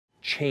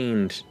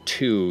chained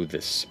to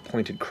this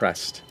pointed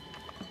crest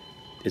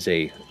is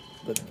a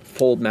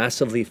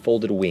massively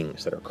folded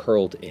wings that are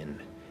curled in,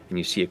 and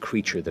you see a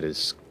creature that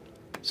is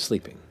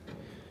sleeping.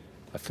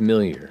 A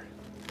familiar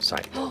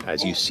sight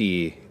as you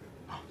see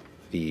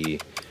the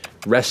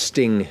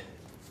resting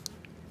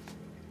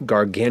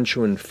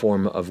gargantuan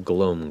form of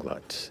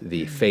Glomglut,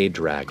 the Fey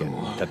dragon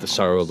that the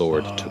Sorrow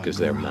Lord took as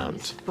their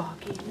mount.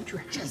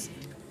 Just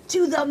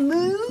to the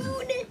moon?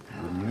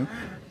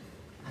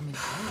 I mean,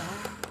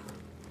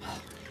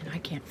 I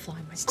can't fly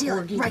my Steal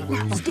it right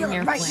now. Steal it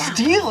right now.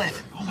 Steal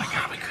it! Oh my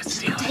god, we could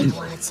steal Take it.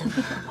 one.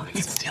 We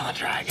could steal a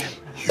dragon.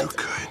 You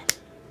could.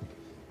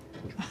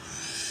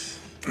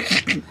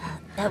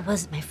 That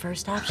was my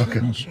first option.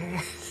 Okay.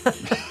 Sure.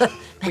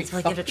 Might as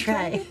well give it a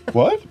try.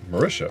 What?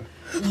 Marisha.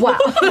 Wow.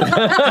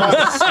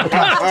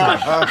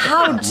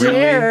 How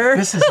dare.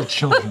 This is a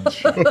children's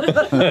show.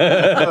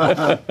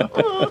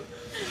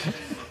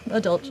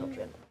 Adult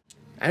children.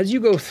 As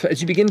you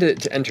begin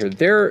to enter,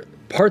 their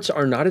parts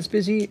are not as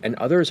busy, and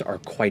others are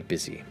quite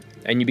busy.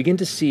 And you begin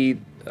to see,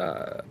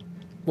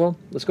 well,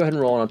 let's go ahead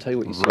and roll, and I'll tell you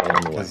what you see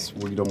along the way. Because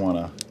we don't want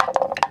to.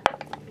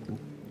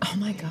 Oh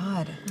my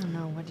god. Oh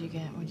no, what'd you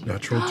get?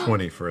 Natural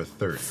 20 for a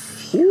third.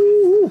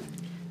 Ooh.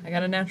 I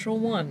got a natural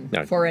 1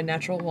 No. for a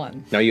natural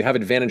 1. Now you have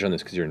advantage on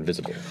this because you're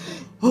invisible.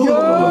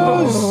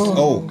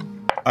 Oh,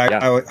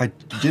 I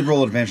did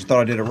roll advantage.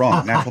 Thought I did it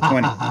wrong. Natural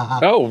 20.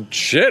 Oh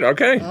shit!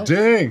 Okay. Oh.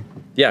 Dang.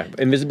 Yeah,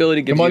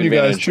 invisibility gives Come on, you you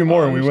guys, advantage 2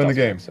 more and we on win the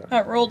stuff, game. so.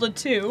 I rolled a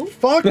 2.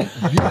 Fuck. Hey,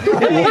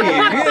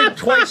 you did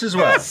twice as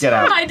well. Get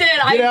out. I did.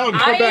 Get out and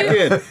come back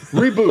in.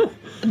 Reboot.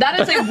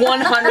 That is a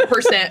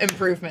 100%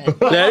 improvement.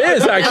 That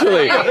is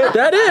actually.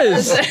 That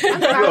is.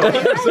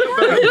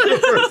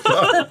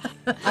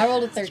 I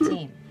rolled a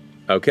 13.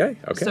 Okay.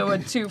 Okay. So a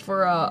 2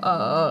 for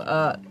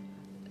I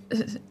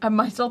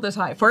might sell this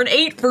high. For an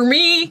 8 for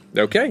me.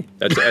 Okay.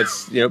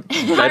 That's you know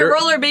High better.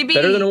 roller, baby.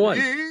 Better than a 1.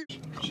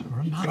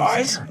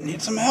 Guys,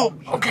 need some help.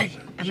 Okay.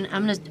 I'm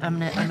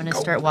gonna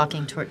start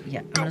walking toward. Yeah,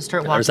 I'm gonna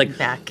start walking like,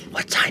 back.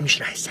 What time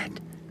should I set?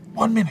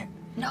 1 minute.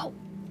 No.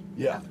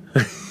 Yeah.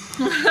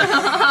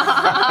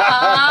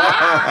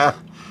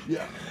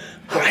 Yeah.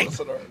 All right.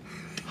 And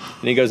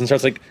he goes and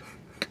starts like,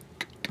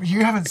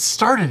 You haven't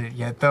started it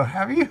yet, though,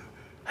 have you?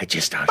 I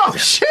just started. Oh,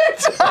 shit!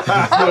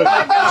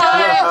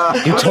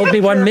 You told me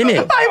 1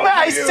 minute.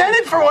 I said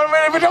it for 1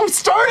 minute, but don't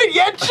start it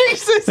yet.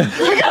 Jesus!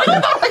 We gotta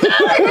get the fuck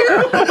out of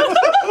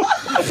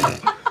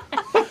here!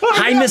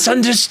 I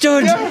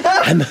misunderstood.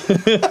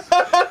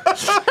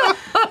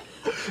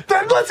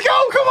 Then let's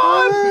go, come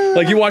on!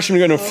 Like you watch him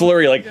go in a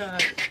flurry, like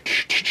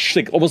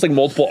almost like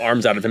multiple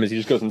arms out of him as he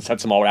just goes and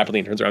sets them all rapidly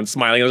and turns around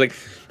smiling. I was like,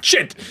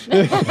 shit.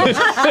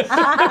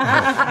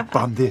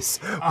 Bomb this.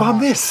 Bomb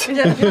this.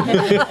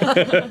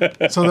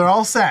 So they're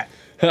all set,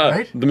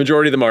 right? The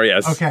majority of them are,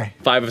 yes. Okay.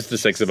 5 to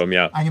 6 of them,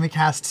 yeah. I'm gonna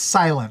cast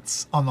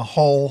silence on the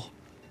whole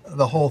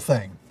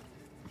thing.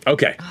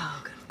 Okay.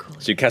 Oh, good, cool.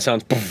 So you cast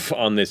sounds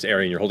on this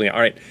area and you're holding it.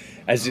 All right.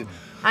 As you,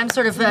 I'm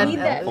sort of running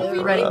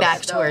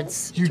back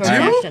towards. You do?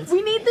 Actions.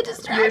 We need the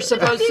distraction. You're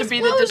supposed to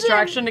be the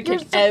distraction to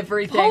kick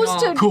everything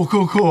off. Cool.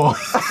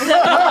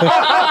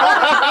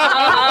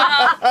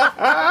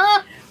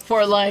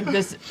 For like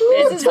this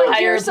This is like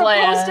entire you're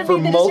supposed to plan.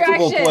 be the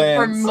multiple distraction. plans.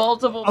 For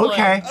multiple plans.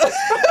 Okay.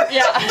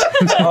 Yeah.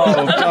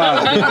 Oh,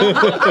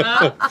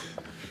 God.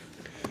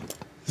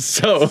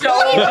 so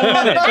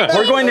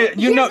We're going to,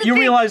 you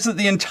realize that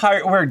the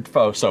entire, we're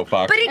so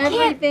fucked. But it can't.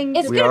 Everything.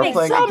 It's We gonna are make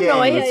playing a some game.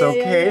 noise. It's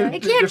okay.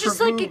 It can't just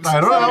like I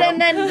explode don't know.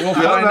 and then. We'll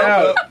find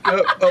out.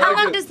 How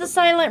long does the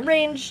silent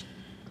range?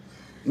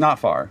 Not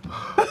far.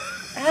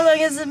 How long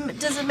does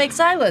it make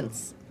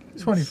silence?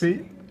 20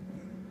 feet.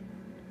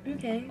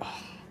 Okay.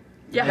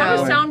 Yeah, how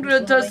does sound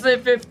does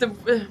if the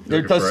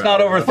Let's not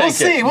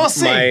overthink We'll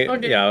see.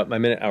 my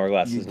minute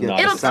hourglass is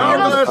not. It'll-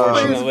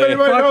 unfortunately.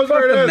 Fuck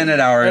the minute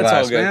hour That's all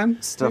glass, good.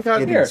 man. Stuff Here,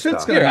 getting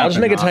stuff. Here, I'll just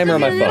make a timer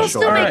on my It'll phone.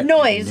 still make Alright.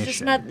 noise,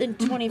 just Ignition. not in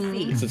 20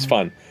 feet. It's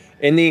fun.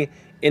 In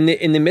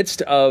the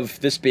midst of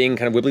this being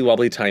kind of wibbly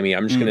wobbly timey,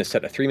 I'm just going to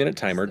set a 3-minute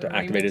timer to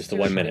activate it as the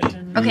 1 minute.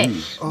 Okay.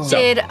 So,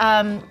 Did what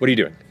are you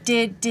doing?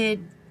 did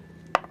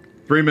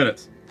 3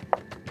 minutes.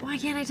 why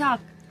can't I talk?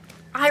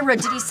 Ira,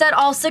 did he set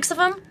all 6 of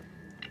them?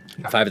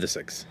 5 of the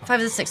 6. 5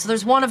 of the 6. So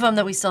there's one of them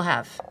that we still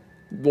have.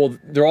 Well,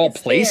 they're all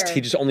placed. there.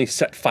 He just only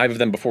set 5 of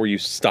them before you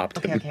stopped.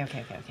 Okay.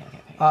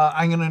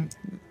 I'm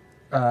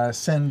gonna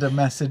send a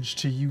message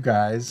to you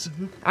guys.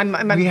 I'm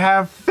We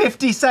have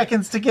 50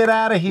 seconds to get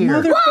out of here.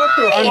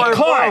 Motherfucker, I'm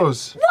caught.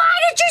 Close. Why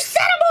did you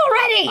set them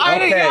already? I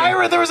didn't, Okay.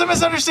 Ira, there was a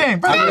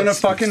misunderstanding. I'm gonna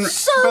fucking,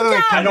 So By the way,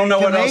 dumb. I don't know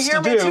can what they else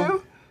hear to me do.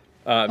 too?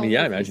 I mean,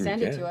 yeah, I imagine you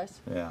Send it can. to us.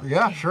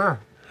 Yeah, sure.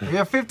 We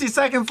have 50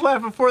 seconds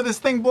left before this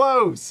thing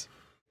blows.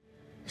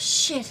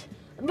 Shit.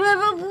 Is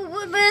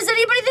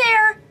anybody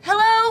there?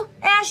 Hello,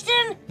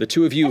 Ashton? The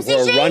two of you who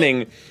are FCG?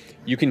 running,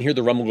 you can hear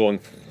the rumble going.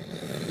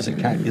 Is it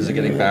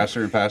getting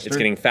faster and faster? It's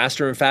getting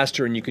faster and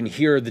faster, and you can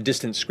hear the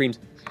distant screams.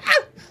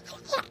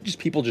 Just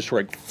people just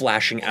like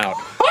flashing out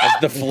as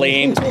the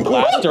flames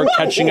blast are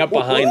catching up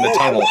behind the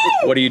tunnel.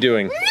 What are you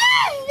doing?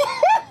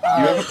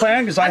 You have a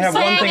plan? Because I have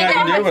one thing I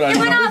can do, but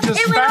I'm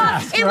Just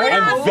fast, right?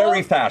 I'm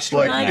very fast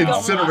Like right now.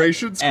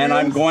 incineration And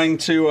I'm going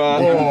to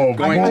Oh, I'm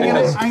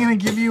gonna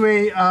give you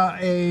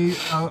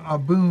a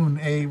boon,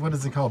 what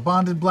is it called?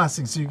 Bonded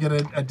blessing. So you get a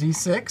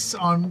D6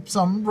 on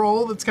some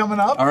roll that's coming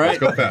up. All right.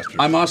 Let's go faster.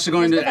 I'm also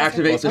going to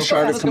activate the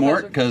Shard of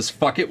Kamort because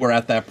fuck it, we're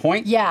at that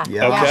point. Yeah. Okay.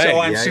 So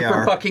I'm Yeah, you super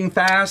are. fucking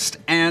fast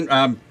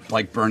and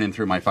like burning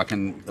through my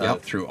fucking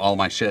through all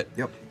my shit.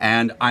 Yep.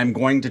 And I'm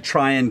going to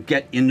try and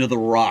get into the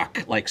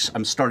rock. Like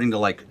I'm starting to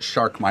like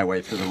shark my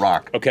way through the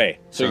rock. Okay,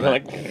 so you're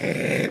kind of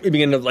like, you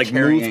begin to like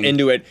move Carrying.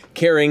 into it,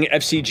 carrying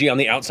FCG on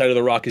the outside of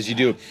the rock as you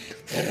do.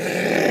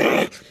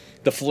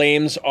 The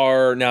flames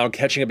are now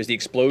catching up as the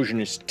explosion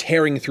is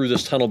tearing through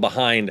this tunnel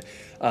behind.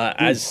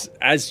 As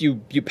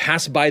you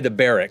pass by the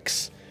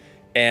barracks,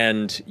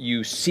 and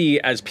you see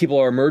as people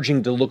are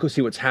emerging to look and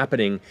see what's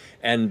happening,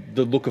 and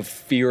the look of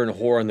fear and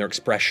horror in their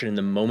expression in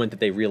the moment that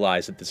they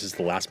realize that this is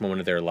the last moment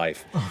of their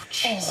life. Oh,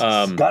 Jesus.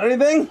 Got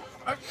anything?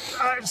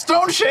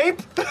 Stone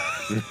shape.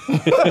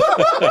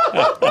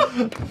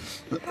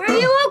 Are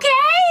you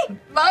okay?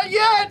 Not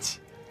yet.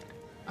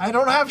 I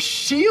don't have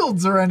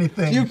shields or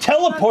anything. You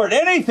teleport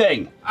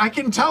anything. I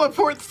can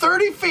teleport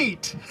 30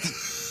 feet.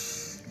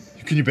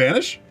 Can you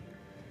banish?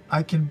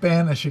 I can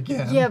banish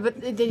again. Yeah, but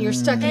then you're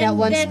stuck in that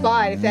one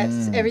spot. If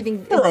that's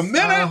everything. For a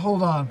minute?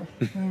 Hold on.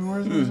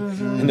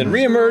 And then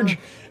reemerge,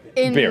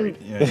 In, buried.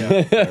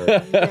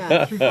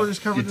 Yeah.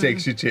 3/4 covered. He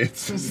takes your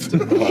chances.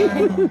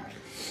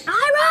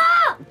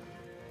 Ira!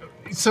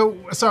 So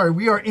sorry,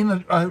 we are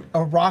in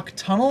a rock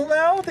tunnel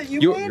now that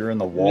you made? You're in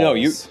the walls. No,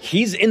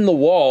 he's in the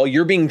wall.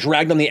 You're being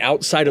dragged on the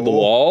outside of the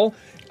wall.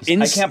 I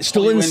can't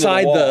Still pull you into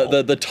inside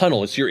the the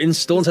tunnel. So you're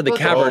still inside the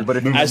cavern. but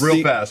it moves as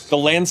real fast. The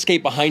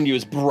landscape behind you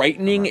is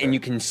brightening, and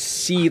you can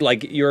see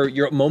like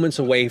you're moments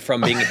away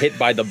from being hit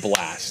by the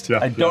blast. Yeah,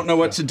 I don't know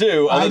what to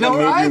do other I than don't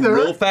move either. you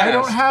real fast. I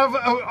don't have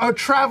a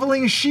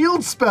traveling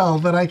shield spell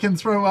that I can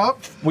throw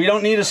up. We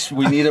don't need a.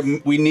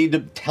 We need to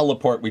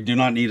teleport. We do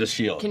not need a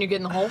shield. Can you get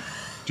in the hole?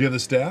 Do you have the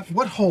staff?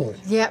 What hole?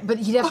 Yeah, but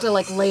you'd have to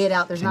like lay it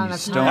out. There's not enough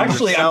stone time.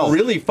 Actually, I'm yourself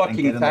really and fucking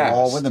get in the fast.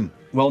 wall with him.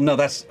 Well, no,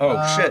 that's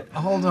shit.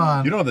 Hold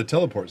on. You don't have the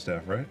teleport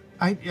staff, right?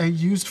 I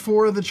used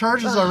 4 of the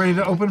charges already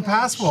to open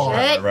pass wall.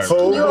 Shit. Right.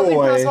 Can you open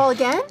boy. pass wall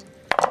again?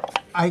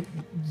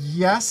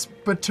 Yes,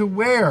 but to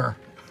where?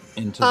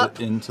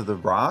 Into the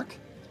rock.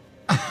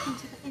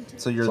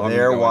 So you're So I'm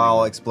there going while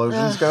anyway.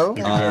 explosions go.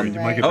 You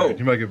might get buried.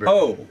 You might get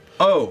buried.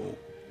 Oh.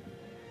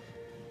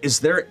 Is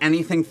there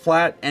anything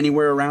flat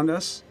anywhere around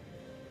us?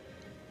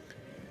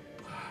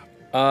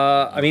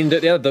 I mean,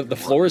 the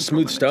floor is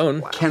smooth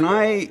stone. Can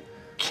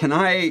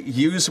I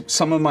use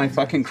some of my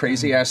fucking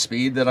crazy ass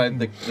speed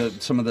that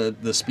some of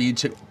the speed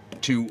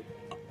to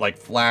like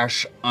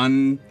flash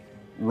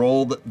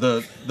unroll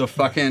the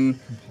fucking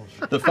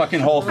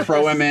hole,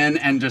 throw him in,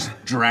 and just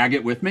drag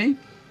it with me?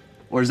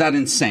 Or is that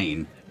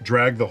insane?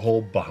 Drag the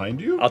hole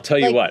behind you? I'll tell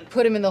you Like, what.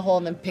 put him in the hole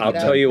and then pick I'll it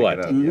up. tell you what.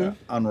 Yeah.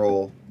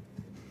 Unroll.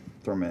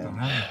 Throw him in.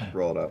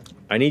 Roll it up.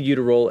 I need you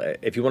to roll.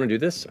 If you want to do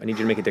this, I need you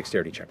to make a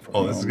dexterity check for me.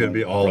 Oh, this is going to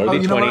be all Roll Oh, a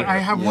you know what? D20. I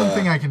have one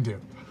thing I can do.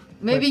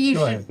 Maybe you Go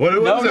should. ahead. What is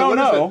it? What is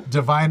No.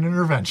 Divine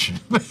intervention.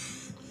 Might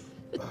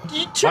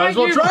as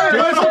well try it.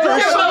 Might as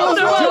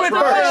well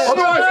try it.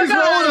 Otherwise, he's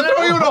rolling to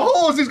throw you in a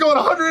hole as he's going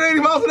 180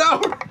 miles an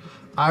hour.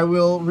 I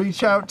will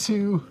reach out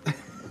to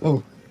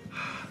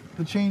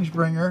the change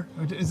bringer.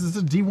 Is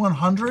this a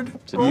D100?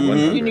 It's a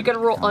D100. You gotta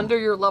roll under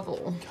your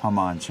level. Come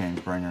on,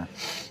 Changebringer.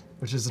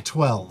 Which is a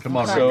 12. Come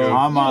on, So- Rico.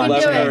 Come on, can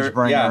do it.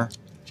 Changebringer. Yeah.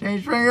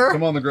 Change bringer.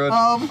 Come on, the grudge.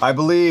 I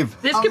believe.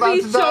 This I'm could be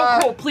about to so die.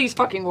 cool. Please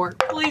fucking work.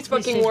 Please Please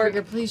fucking change work.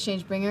 bringer. Please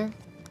change bringer.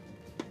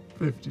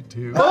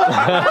 52.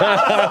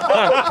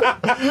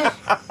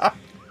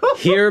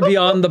 Here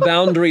beyond the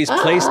boundaries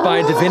placed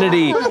by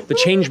divinity, the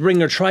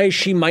Changebringer tries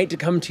she might to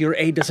come to your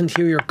aid, doesn't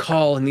hear your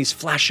call in these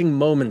flashing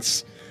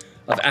moments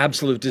of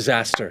absolute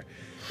disaster.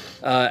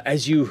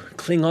 As you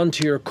cling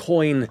onto your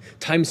coin,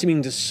 time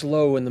seeming to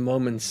slow in the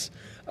moments.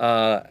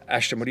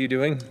 Ashton, what are you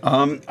doing?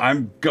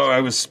 I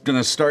was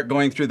gonna start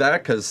going through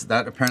that because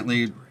that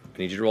apparently I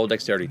need you to roll a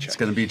dexterity check. it's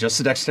gonna be just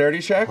a dexterity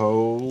check.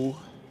 Oh,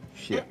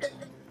 shit.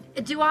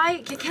 Do I?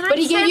 Can I? But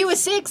he gave you a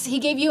sense- 6. He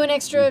gave you an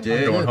extra.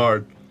 did. Going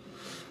hard.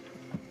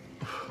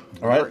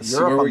 All right, let's see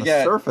You're where up on we the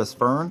get. surface,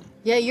 Fern.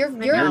 Yeah, you're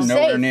You're safe.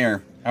 nowhere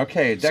near.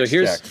 Okay, So dex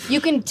here's- check. You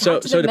can So,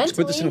 talk to so them to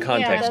put this in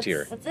mentally. context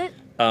here, That's it.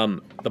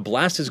 the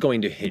blast is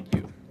going to hit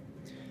you.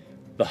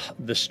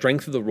 The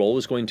strength of the roll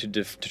is going to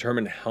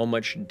determine how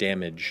much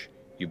damage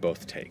you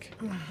both take.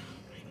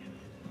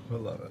 I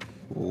love it.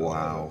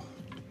 Wow.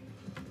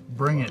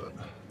 Bring it.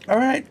 All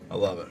right, I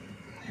love it.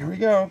 here we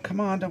go. Come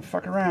on, don't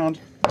fuck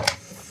around.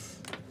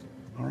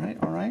 All right.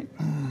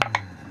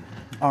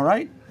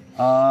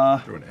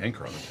 Threw an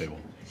anchor on the table.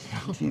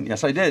 18.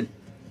 Yes, I did.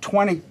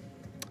 20.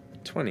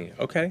 20,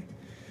 okay.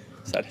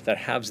 So that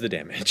halves the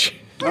damage.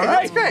 All right.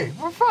 That's great.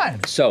 We're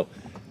fine. So,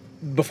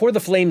 before the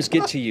flames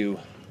get to you,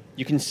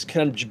 you can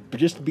kind of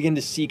just begin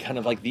to see kind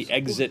of like the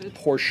exit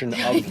portion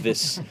of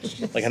this,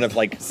 like kind of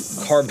like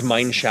carved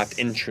mineshaft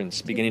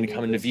entrance beginning to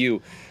come into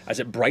view as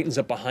it brightens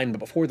up behind. But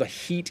before the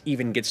heat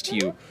even gets to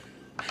you,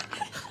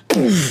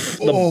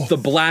 The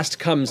blast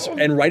comes,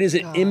 and right as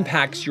it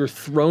impacts, you're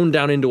thrown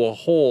down into a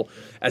hole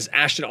as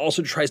Ashton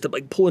also tries to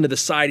like pull into the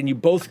side, and you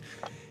both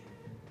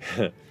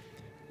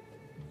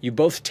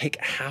take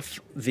half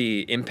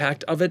the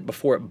impact of it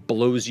before it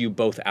blows you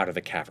both out of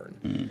the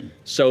cavern.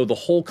 So the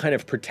hole kind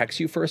of protects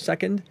you for a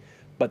second,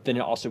 but then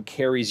it also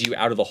carries you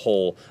out of the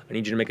hole. I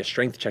need you to make a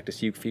strength check to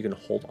see if you can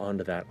hold on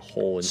to that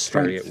hole and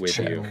carry it with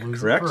you.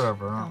 Correct?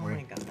 Forever, aren't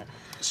we?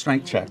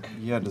 Strength check.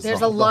 Yeah, There's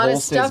a lot of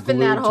stuff in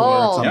that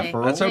hole. Yep,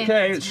 that's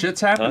okay.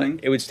 Shit's happening.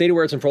 It would stay to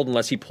where it's unfurled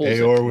unless he pulls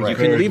it. Eeyore was You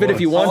can buried leave it if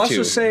you once. want I'll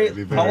also to. say,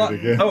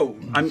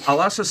 again. I'll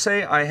also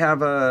say I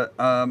have a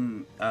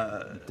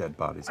Dead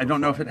bodies. I don't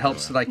know if it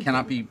helps that I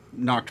cannot be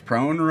knocked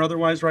prone or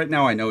otherwise right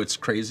now. I know it's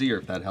crazy, or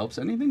if that helps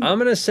anything. I'm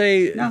gonna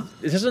say No.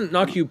 it doesn't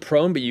knock you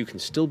prone, but you can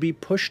still be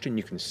pushed and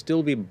you can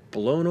still be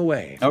blown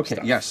away. from Okay.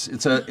 stuff. Yes,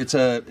 it's a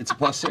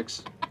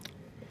 +6.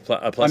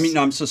 Plus, I mean,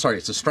 no, I'm so sorry.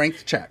 It's a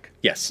strength check.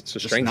 yes. So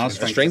not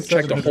strength strength.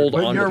 check to hold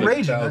But on you're to the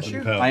raging, aren't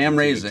you? I am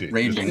raging.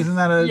 Isn't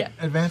that an Yeah.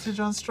 advantage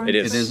on strength? It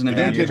is. It is an And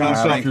advantage get on knocked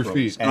off strength your rolls.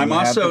 feet. And I'm And you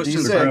have also, the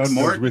since D6 I'm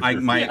more, with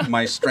your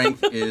my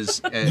strength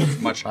is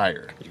much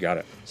higher. You got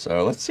it.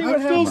 So let's see what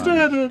I'm still happens.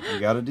 standing. You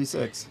got a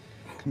D6.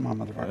 Come on,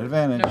 Got motherfucker.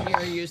 advantage. No, you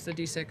gotta use the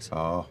D6.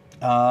 Oh,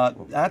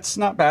 That's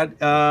not bad.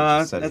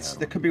 said he had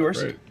That could be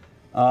worse. Great.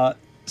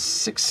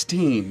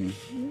 16.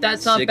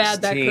 That's not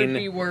bad. That 16. could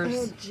be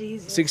worse.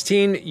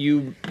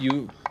 16.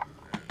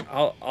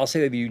 I'll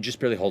say that you just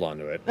barely hold on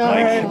to it.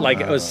 Like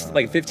it was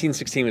like 15,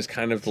 16 was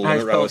kind of the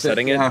limit where I was felt it,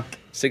 setting yeah. it.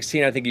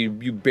 16, I think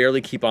you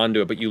barely keep onto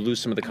it, but you lose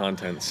some of the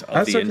contents of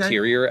That's the okay.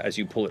 interior as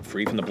you pull it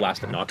free from the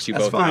blast that knocks you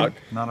That's both fine. out.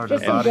 not our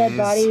Just dead some dead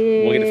bodies.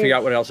 body. We'll get to figure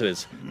out what else it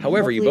is.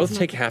 However, you Hopefully both it's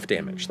take half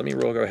damage. Let me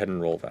go ahead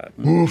and roll that.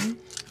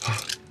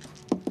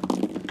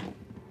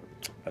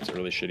 That's a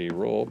really shitty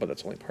roll, but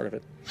that's only part of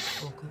it.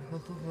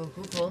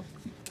 Cool.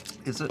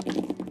 Is it?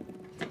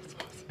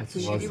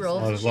 Shitty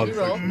roll. Lot of Shitty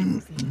roll.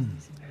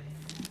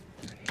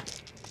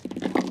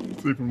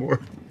 It's even more.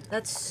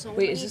 That's so Wait,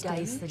 many is this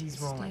dice damage? that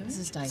he's rolling. This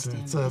is dice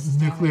It's damage.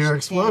 a nuclear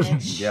explosion.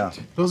 Yeah.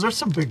 Those are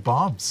some big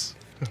bombs.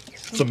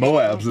 Some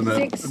Moabs in that.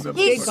 Six. in that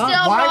He's still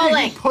Why did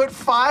rolling. you put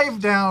 5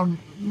 down?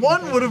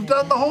 1 would have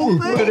done the whole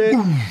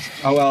thing.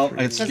 Oh, well,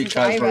 it's Because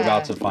because it's we're Ira.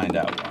 about to find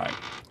out why.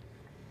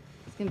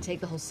 It's gonna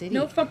take the whole city.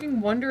 No fucking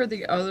wonder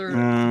the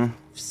other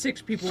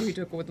 6 people he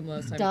took with him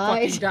last time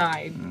fucking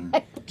died.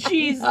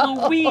 Jeez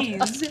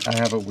Louise. I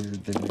have a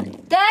weird theory.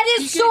 That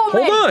is so Hold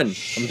many. on!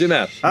 I'm doing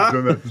math.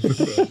 Doing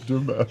that.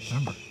 Remember,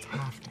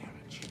 half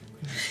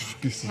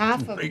damage.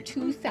 Half of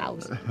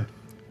 2,000.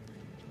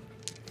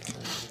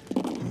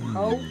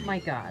 Oh my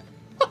god.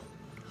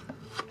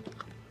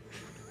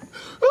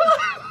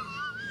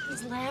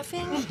 He's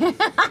laughing.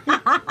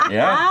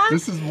 Yeah.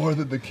 This is more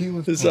than the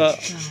keyless. This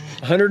punch.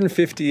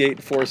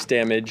 158 force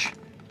damage.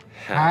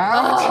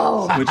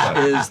 Which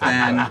is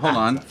then, hold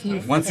on,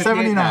 158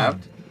 79.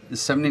 halved is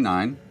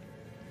 79,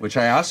 which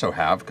I also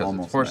have because it's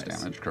Almost force nice.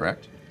 damage,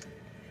 correct?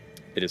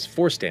 It is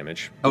force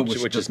damage, Oh,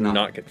 which does does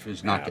not get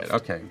does not get.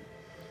 halved. Okay.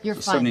 You're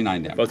So fine.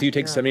 79 damage. Both of you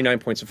take 79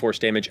 points of force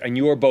damage, and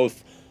you are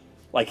both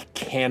like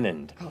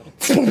cannoned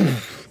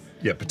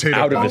Yeah, potato.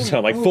 out of the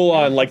sun, like full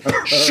on, like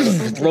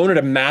thrown at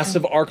a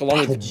massive arc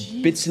along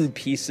with bits and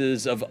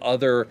pieces of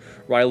other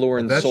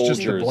Ryloran That's soldiers.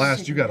 just the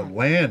blast. You gotta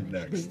land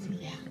next.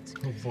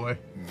 Oh boy.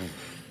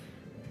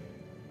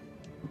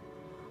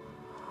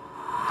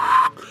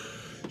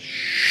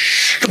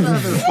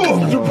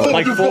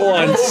 Like full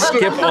on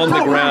skip on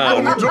the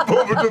ground.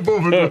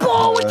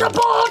 Oh, with the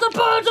ball, the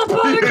bird, the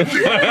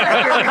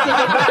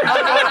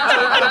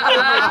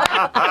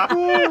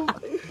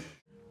bird.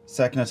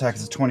 Second attack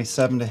is a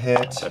 27 to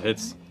hit. That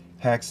hits.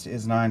 Hexed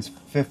is 9's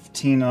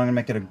 15, and I'm gonna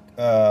make it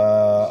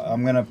a.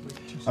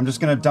 I'm just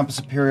gonna dump a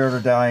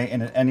superiority die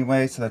in it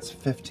anyway, so that's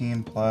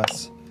 15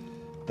 plus.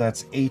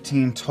 That's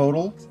 18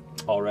 total.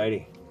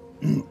 Alrighty.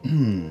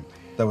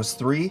 That was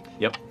 3.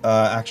 Yep.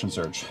 Action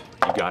surge.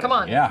 You got Come it.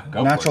 on. Yeah,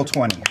 go Natural for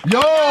 20. Yo!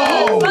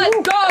 Let's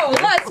go!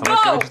 Let's How much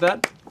damage go! is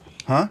that?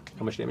 Huh?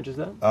 How much damage is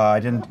that? I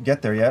didn't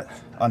get there yet.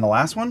 On the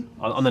last one,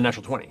 On the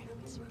natural 20.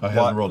 I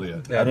haven't rolled it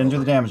yet. I didn't do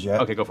the damage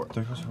yet. Okay, go for it.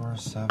 3 plus 4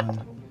 is 7.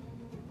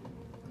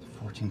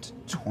 14 to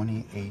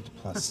 28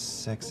 plus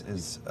 6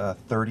 is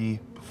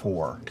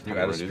 34. You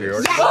got a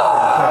superiority.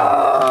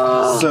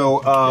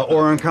 So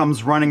Orym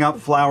comes running up,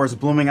 flowers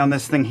blooming on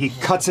this thing. He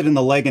cuts it in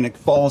the leg and it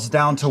falls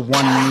down to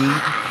one knee.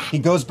 He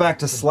goes back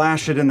to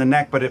slash it in the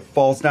neck, but it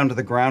falls down to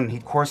the ground, and he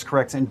course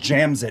corrects and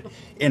jams it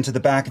into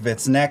the back of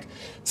its neck,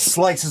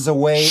 slices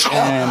away,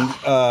 and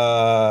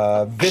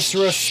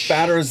viscera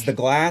spatters the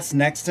glass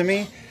next to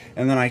me.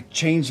 And then I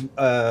change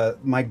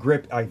my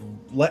grip. I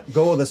let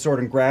go of the sword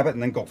and grab it,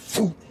 and then go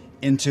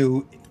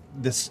into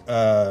this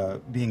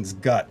being's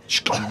gut.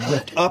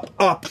 Lift up,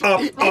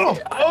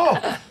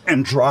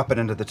 and drop it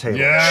into the table.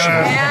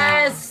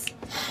 Yes.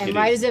 And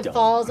right as it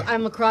falls,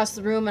 I'm across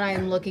the room and I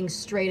am looking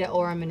straight at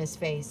Orym in his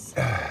face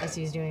as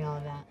he's doing all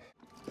of that.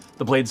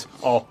 The blades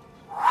all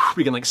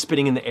freaking like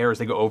spinning in the air as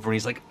they go over, and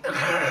he's like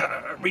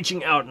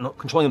reaching out and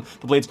controlling them.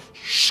 The blades,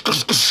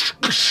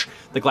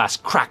 the glass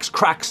cracks.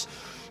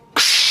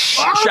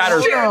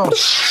 shatters.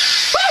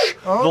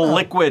 Oh, The no.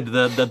 liquid,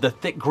 the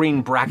thick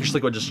green brackish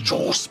liquid just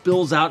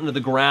spills out into the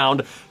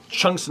ground.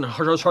 Chunks and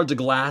shards of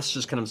glass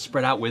just kind of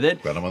spread out with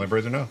it. Bet I'm on the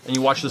brazier now. And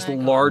you watch this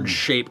large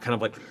shape kind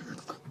of like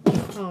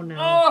Oh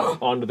no.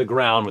 onto the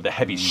ground with a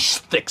heavy,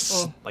 thick,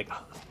 like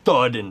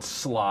thud and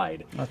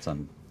slide. That's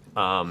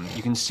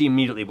You can see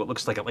immediately what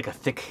looks like a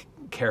thick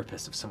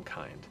carapace of some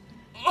kind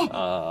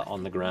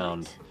on the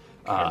ground.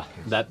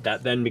 That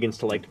then begins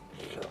to like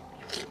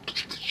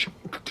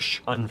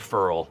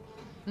unfurl.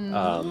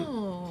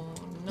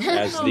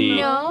 As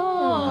the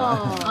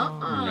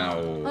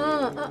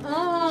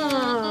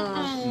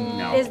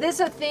No. Is this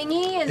a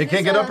thingy? It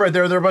can't get up right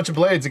there. There are a bunch of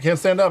blades. It can't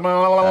stand up.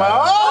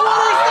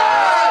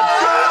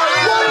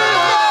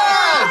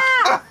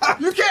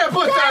 You can't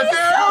put that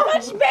there.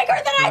 Much bigger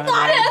than I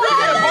thought it was.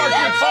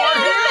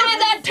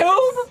 That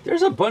tube?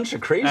 There's a bunch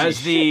of crazy as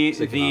shit.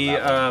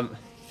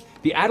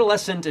 the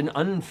adolescent and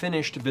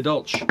unfinished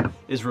Vidulch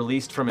is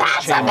released from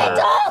its chamber.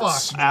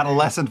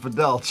 Adolescent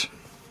Vidulch.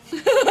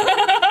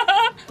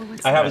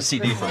 I have a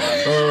CD from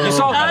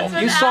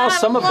them. You saw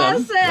some of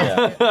them.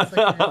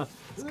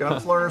 It's got a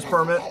flirter's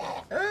permit.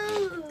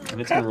 And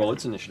it's gonna roll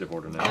its initiative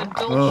order now.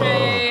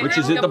 Dolce Which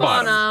is at the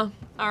bottom. Gabbana.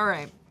 All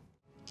right.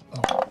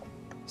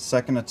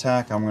 Second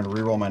attack, I'm going to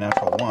reroll my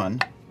natural 1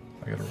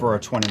 for a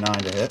 29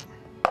 to hit.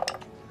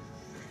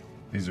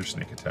 These are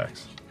sneak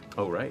attacks.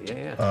 Oh right,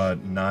 yeah.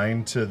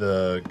 9 to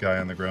the guy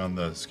on the ground,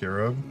 the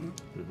scarab,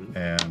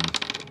 and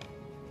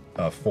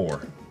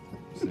 4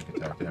 sneak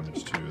attack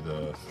damage to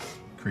the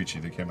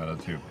creature that came out of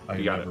the tube. I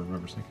You got never it.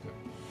 remember sneak attack.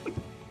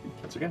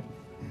 That's okay.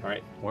 All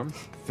right, Worm.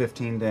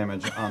 15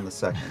 damage on the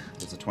second.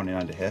 It's a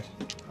 29 to hit.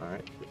 All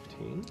right,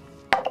 15.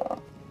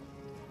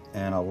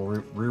 And I will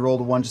re-roll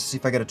the 1 just to see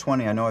if I get a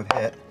 20. I know I've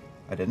hit.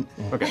 I didn't.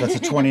 Okay. That's a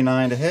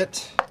 29 to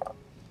hit.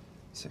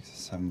 6,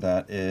 7.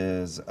 That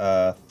is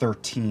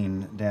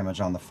 13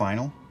 damage on the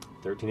final.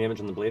 13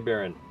 damage on the Blade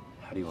Baron.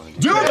 How do you want to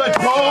do Do it,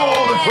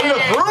 Paul! Clear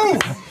through!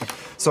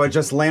 So I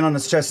just land on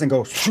his chest and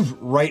go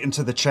right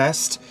into the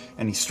chest,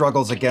 and he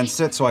struggles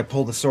against it. So I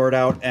pull the sword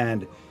out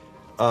and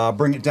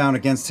bring it down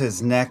against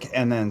his neck,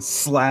 and then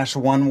slash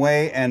one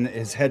way, and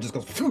his head just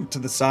goes to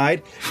the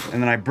side.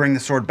 And then I bring the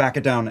sword back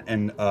down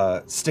and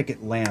stick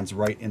it lands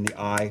right in the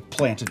eye,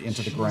 planted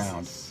into the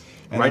ground.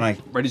 And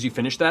right as you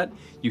finish that,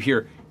 you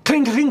hear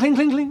cling, cling, cling,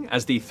 cling, cling,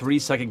 as the 3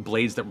 psychic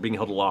blades that were being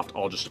held aloft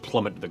all just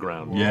plummet to the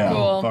ground. Yeah,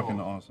 Cool. fucking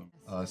awesome.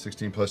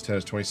 16 plus 10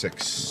 is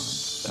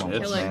 26. That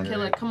hits.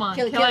 Kill it, come on.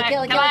 Kill it. Kill it.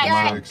 Kill it.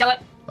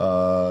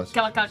 Plus.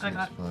 Kill it. Kill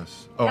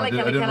it, I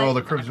didn't roll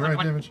the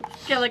kryptonite damage.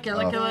 Kill it.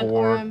 4,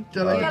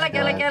 Kill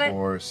it.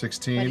 for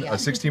 16.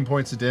 16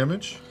 points of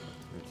damage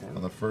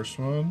on the first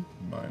one,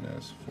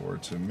 minus 4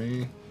 to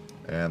me.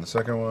 And the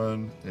second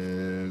one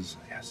is,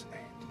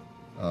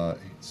 8,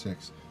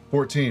 6,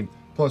 14,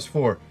 plus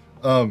 4.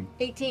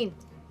 18.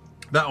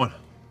 That one.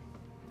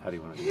 How do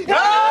you want to do it?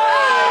 Yeah!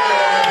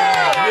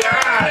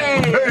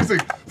 Amazing!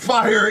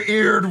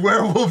 Fire-eared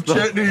werewolf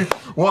Chetney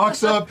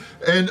walks up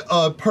and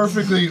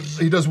perfectly,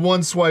 he does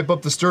one swipe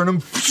up the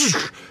sternum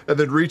and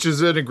then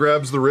reaches in and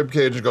grabs the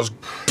ribcage and goes.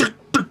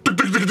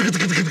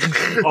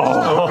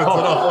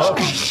 all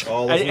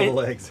those little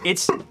legs.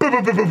 It's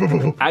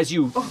as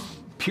you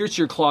pierce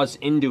your claws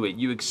into it,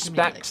 you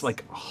expect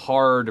like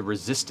hard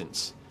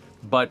resistance,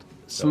 but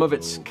some of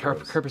its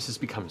carapace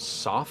becomes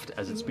soft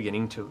as it's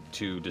beginning to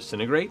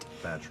disintegrate,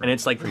 and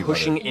it's like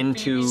pushing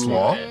into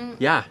Small?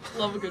 Yeah,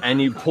 Love a good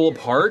and you pull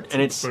apart,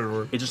 and it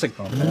just like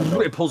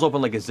it pulls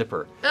open like a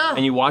zipper,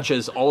 and you watch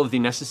as all of the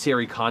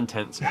necessary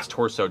contents of its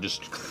torso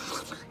just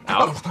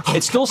out.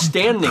 It's still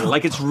standing,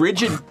 like its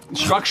rigid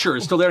structure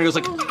is still there. And it goes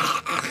like,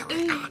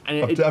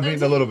 and I'm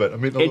eating a little bit.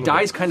 it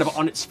dies kind of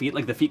on its feet,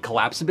 like the feet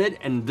collapse a bit,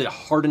 and the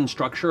hardened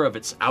structure of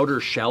its outer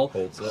shell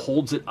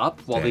holds it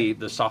up, while the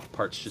soft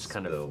parts just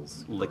kind of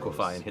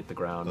liquefy and hit the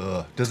ground.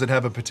 Does it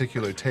have a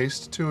particular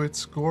taste to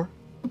its gore?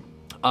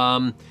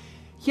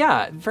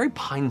 Yeah, very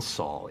pine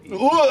sol.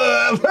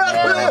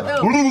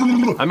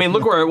 I mean,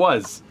 look where it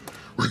was.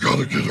 We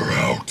gotta get her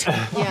out.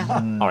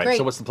 Yeah. All right, Great.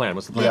 so what's the plan?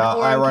 Yeah,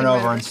 I run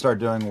over Orym and start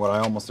doing what I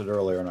almost did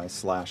earlier, and I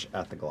slash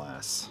at the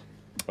glass.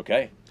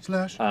 Okay.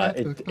 Slash.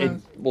 It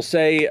will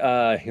say you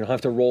don't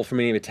have to roll for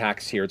many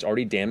attacks here. It's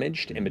already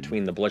damaged in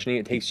between the bludgeoning.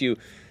 It takes you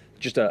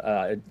just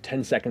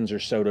 10 seconds or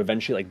so to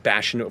eventually like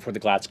bash into it before the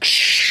glass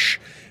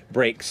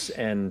breaks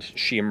and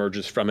she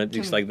emerges from it.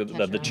 These like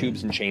the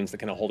tubes and chains that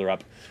kind of hold her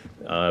up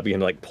begin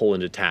to like pull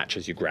and detach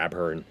as you grab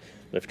her and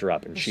lift her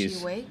up. And Is she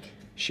awake?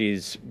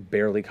 She's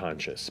barely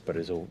conscious, but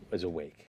is awake.